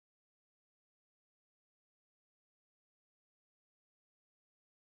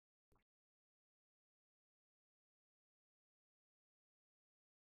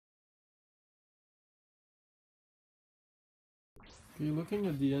Okay, looking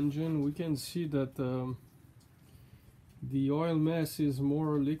at the engine, we can see that the oil mess is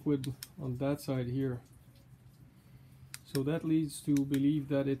more liquid on that side here. So that leads to believe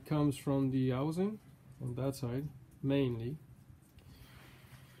that it comes from the housing on that side, mainly.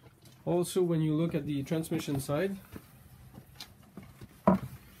 Also, when you look at the transmission side,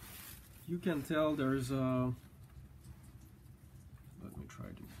 you can tell there's a... Let me try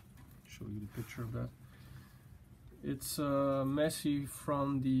to show you the picture of that. It's messy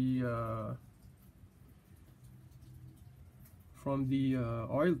from the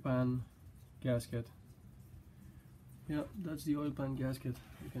oil pan gasket. Yeah, that's the oil pan gasket.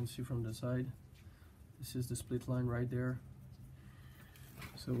 You can see from the side. This is the split line right there.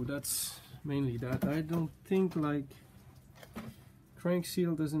 So that's mainly that. I don't think, like, crank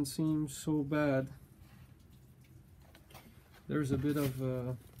seal doesn't seem so bad. There's a bit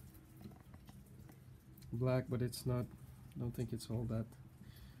of black, but it's not, I don't think it's all that.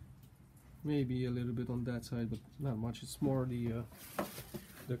 Maybe a little bit on that side, but not much. It's more the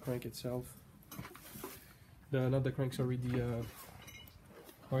crank itself. Not the crank, sorry, the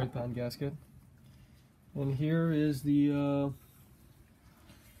oil pan gasket. And here is the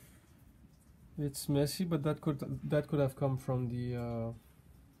it's messy, but that could have come from the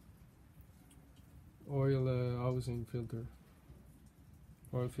oil housing filter.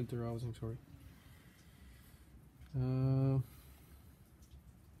 Oil filter housing, sorry. I'm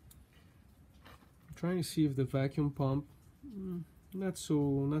trying to see if the vacuum pump, not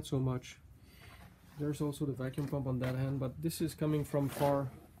so much. There's also the vacuum pump on that hand, but this is coming from far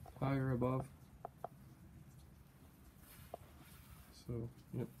higher above. So,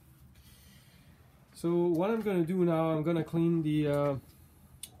 yep. So what I'm going to do now, I'm going to clean the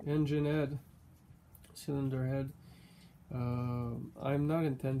engine head, cylinder head. I'm not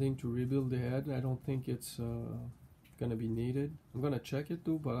intending to rebuild the head. I don't think it's going to be needed. I'm going to check it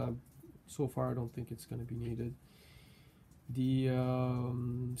too, but so far I don't think it's going to be needed. The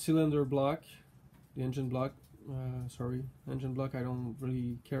cylinder block, the engine block, engine block, I don't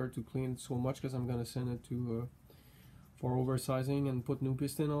really care to clean it so much because I'm going to send it to for oversizing and put new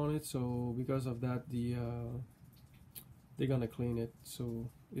piston on it. So because of that, they're gonna clean it. So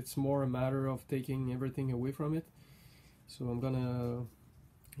it's more a matter of taking everything away from it. So I'm gonna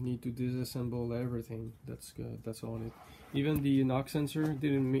need to disassemble everything that's on it. Even the knock sensor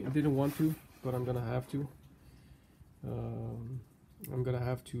didn't want to, but I'm gonna have to. I'm gonna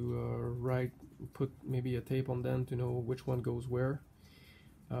have to put maybe a tape on them to know which one goes where.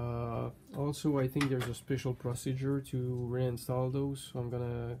 Also, I think there's a special procedure to reinstall those, so I'm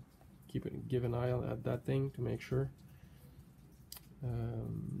gonna give an eye at that thing to make sure.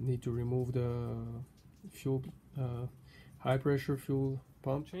 Need to remove the fuel, high pressure fuel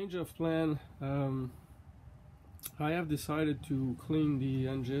pump. Change of plan. I have decided to clean the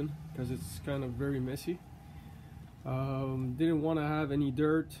engine because it's kind of very messy. Didn't want to have any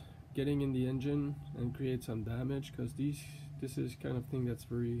dirt getting in the engine and create some damage, because this is kind of thing that's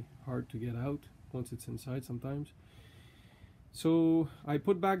very hard to get out once it's inside sometimes. So I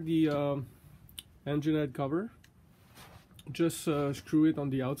put back the engine head cover, just screw it on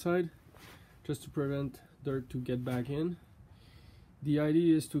the outside just to prevent dirt to get back in. The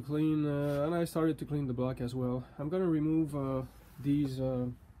idea is to clean, and I started to clean the block as well. I'm gonna remove this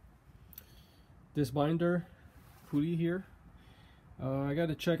binder pulley here. I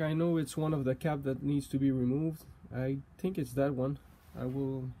gotta check. I know it's one of the cap that needs to be removed. I think it's that one.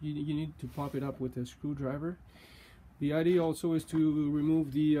 You need to pop it up with a screwdriver. The idea also is to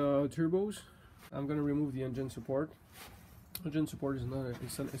remove the turbos. I'm gonna remove the engine support. Engine support is not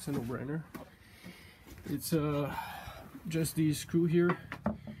it's a no-brainer. It's just the screw here.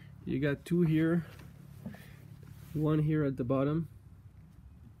 You got two here, one here at the bottom.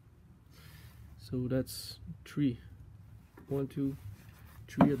 So that's three. 1, 2,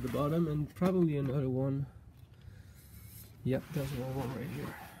 3 at the bottom, and probably another one. Yep, there's another one right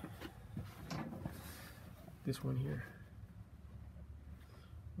here. This one here.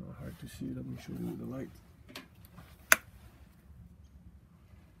 Oh, hard to see. Let me show you with the light.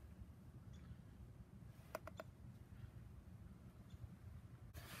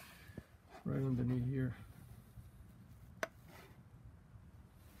 Right underneath here.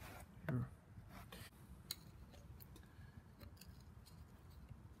 Here.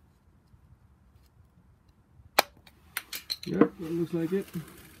 Yep, that looks like it.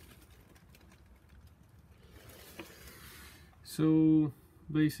 So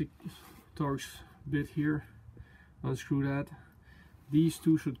basic Torx bit here, unscrew that. These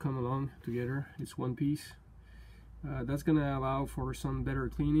two should come along together, it's one piece. That's gonna allow for some better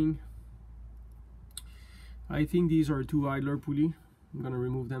cleaning. I think these are 2 idler pulley. I'm gonna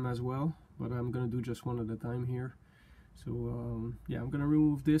remove them as well, but I'm gonna do just one at a time here. So yeah, I'm gonna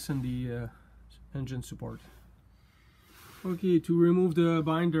remove this and the engine support. Okay, to remove the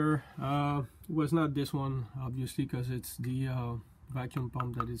binder, it was not this one obviously, because it's the vacuum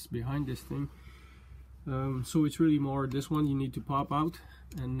pump that is behind this thing. So it's really more this one you need to pop out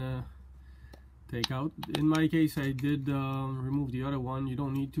and take out. In my case, I did remove the other one. You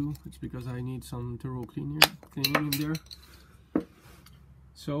don't need to. It's because I need some thorough cleaning in there.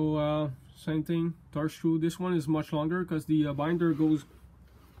 So same thing, torch screw. This one is much longer because the binder goes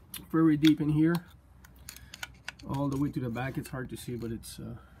very deep in here, all the way to the back. It's hard to see, but it's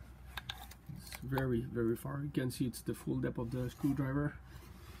very, very far. You can see it's the full depth of the screwdriver.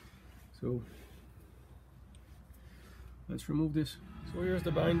 So let's remove this. So here's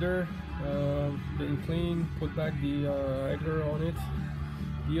the binder, been cleaned, put back the idler on it.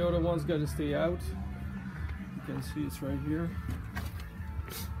 The other one's got to stay out. You can see it's right here.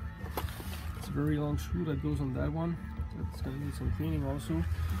 It's a very long screw that goes on that one. It's going to need some cleaning also.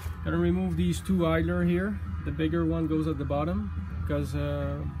 Gonna remove these 2 idler here. The bigger one goes at the bottom because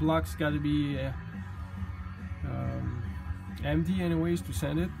block's got to be empty anyways to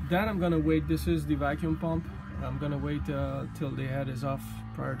send it. That I'm gonna wait. This is the vacuum pump. I'm gonna wait till the head is off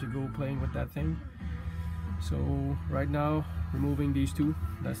prior to go playing with that thing. So right now, removing these 2.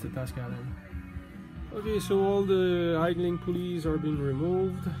 That's the task at hand. Okay, so all the idling pulleys are being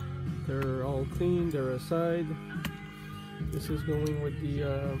removed. They're all clean. They're aside. This is going with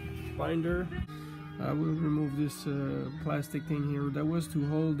the binder. I will remove this plastic thing here. That was to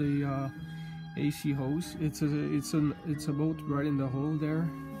hold the AC hose. It's a bolt right in the hole there.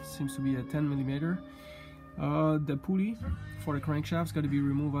 It seems to be a 10mm. The pulley for the crankshaft's got to be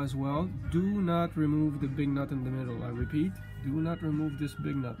removed as well. Do not remove the big nut in the middle. I repeat, do not remove this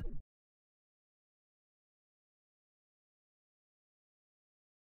big nut.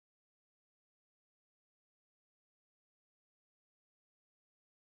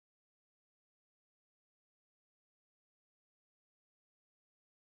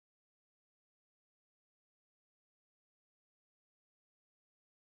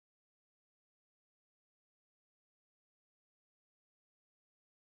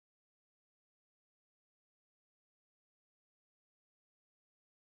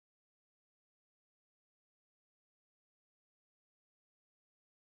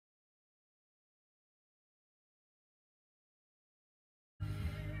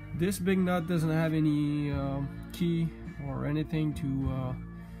 This big nut doesn't have any key or anything to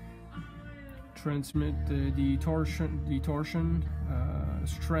transmit the torsion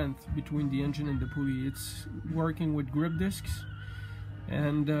strength between the engine and the pulley. It's working with grip discs,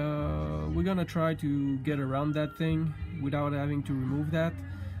 and we're gonna try to get around that thing without having to remove that,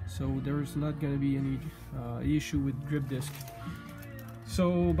 so there's not gonna be any issue with grip disc.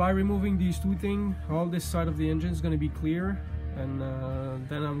 So by removing these 2 things, all this side of the engine is gonna be clear, and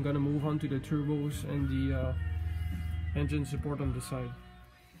then I'm gonna move on to the turbos and the engine support on the side.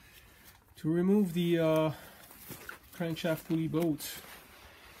 To remove the crankshaft pulley bolts,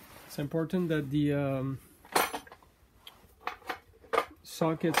 it's important that the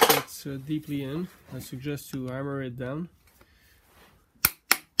socket sits deeply in. I suggest to hammer it down.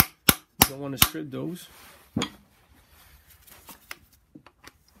 You don't want to strip those.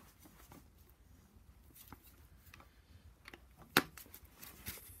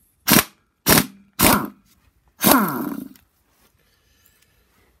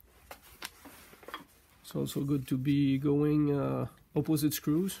 It's also good to be going opposite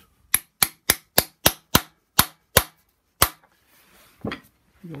screws.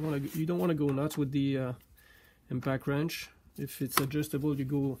 You don't want to go nuts with the impact wrench. If it's adjustable, you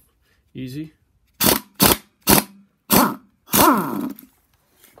go easy.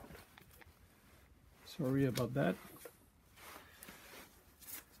 Sorry about that.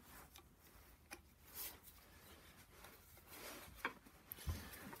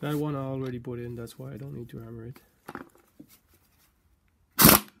 That one I already put in, that's why I don't need to hammer it.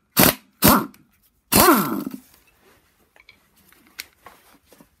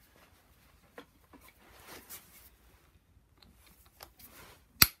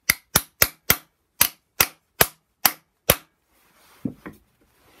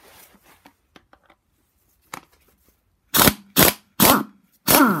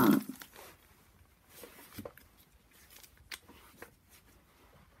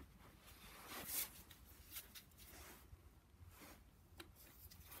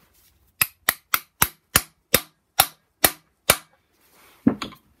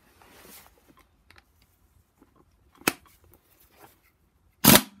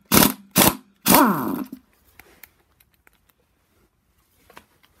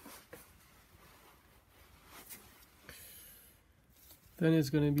 then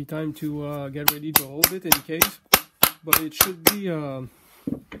it's going to be time to get ready to hold it in case. But it should be, don't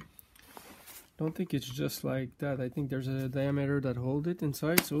think it's just like that. I think there's a diameter that holds it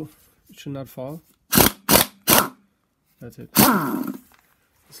inside, so it should not fall. That's it.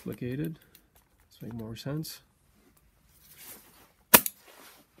 Dislocated. This makes more sense.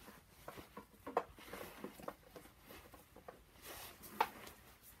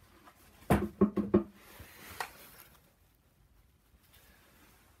 Okay,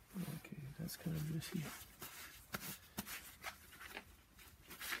 that's kind of messy.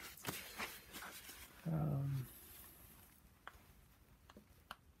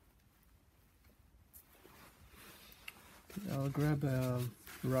 I'll grab a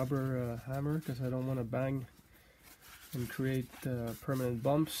rubber hammer because I don't want to bang and create permanent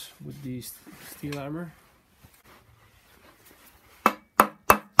bumps with the steel hammer.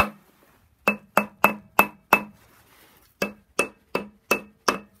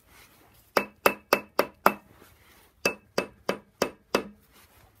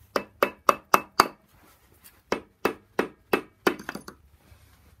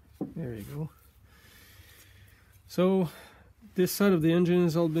 There you go. So this side of the engine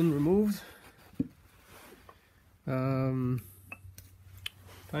has all been removed.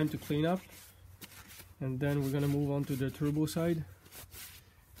 Time to clean up, and then we're gonna move on to the turbo side.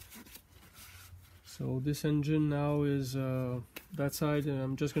 So this engine now is that side, and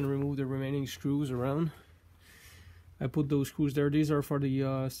I'm just gonna remove the remaining screws around. I put those screws there. These are for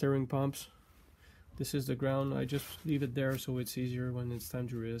the steering pumps. This is the ground. I just leave it there so it's easier when it's time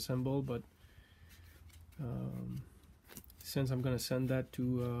to reassemble, but since I'm gonna send that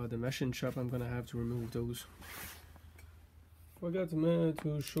to the machine shop, I'm gonna have to remove those. Forgot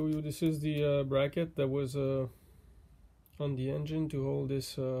to show you, this is the bracket that was on the engine to hold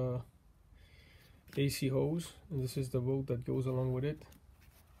this AC hose, and this is the bolt that goes along with it.